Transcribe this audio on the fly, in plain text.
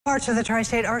Parts of the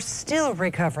tri-state are still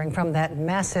recovering from that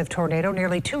massive tornado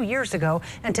nearly 2 years ago,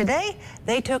 and today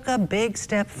they took a big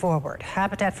step forward.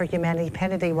 Habitat for Humanity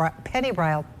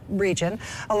Pennyrile region,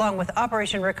 along with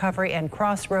Operation Recovery and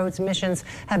Crossroads missions,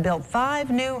 have built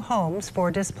 5 new homes for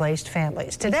displaced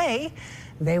families. Today,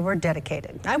 they were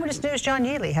dedicated. Eyewitness News' John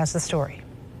Yealy has the story.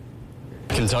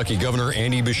 Kentucky Governor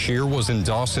Andy Beshear was in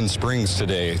Dawson Springs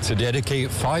today to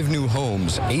dedicate 5 new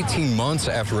homes 18 months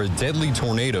after a deadly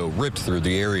tornado ripped through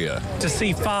the area. To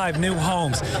see 5 new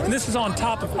homes, and this is on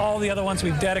top of all the other ones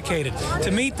we've dedicated, to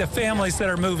meet the families that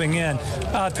are moving in.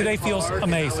 Today feels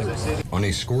amazing. On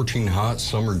a scorching hot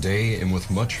summer day and with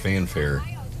much fanfare,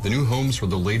 the new homes were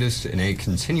the latest in a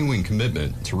continuing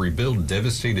commitment to rebuild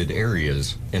devastated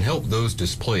areas and help those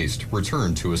displaced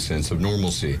return to a sense of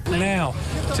normalcy. Now,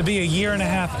 to be a year and a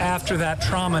half after that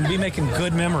trauma and be making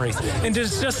good memories, and to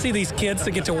just see these kids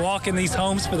that get to walk in these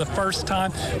homes for the first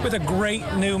time with a great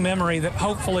new memory that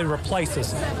hopefully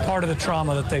replaces part of the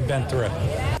trauma that they've been through.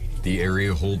 The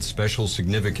area holds special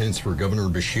significance for Governor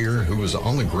Beshear, who was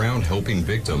on the ground helping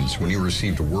victims when he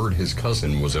received word his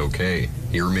cousin was okay.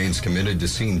 He remains committed to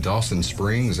seeing Dawson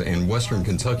Springs and Western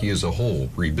Kentucky as a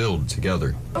whole rebuild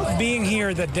together. Being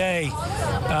here the day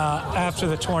after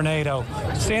the tornado,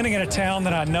 standing in a town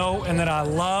that I know and that I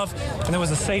love, and that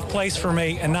was a safe place for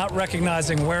me, and not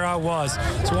recognizing where I was,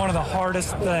 it's one of the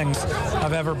hardest things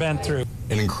I've ever been through.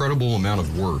 An incredible amount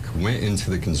of work went into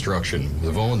the construction,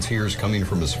 the volunteers coming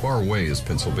from as far away as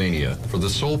Pennsylvania for the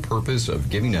sole purpose of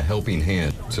giving a helping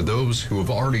hand to those who have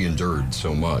already endured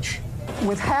so much.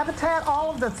 With Habitat, all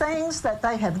of the things that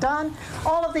they have done,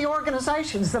 all of the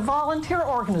organizations, the volunteer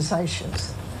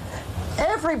organizations,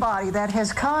 everybody that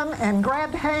has come and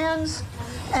grabbed hands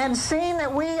and seen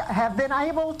that we have been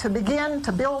able to begin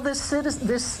to build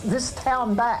this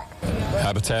town back.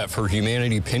 Habitat for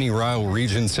Humanity Pennyrile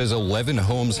region says 11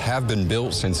 homes have been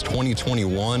built since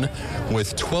 2021,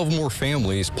 with 12 more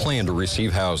families planned to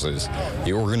receive houses.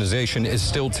 The organization is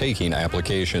still taking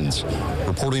applications.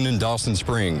 Reporting in Dawson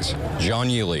Springs, John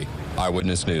Yealy,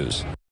 Eyewitness News.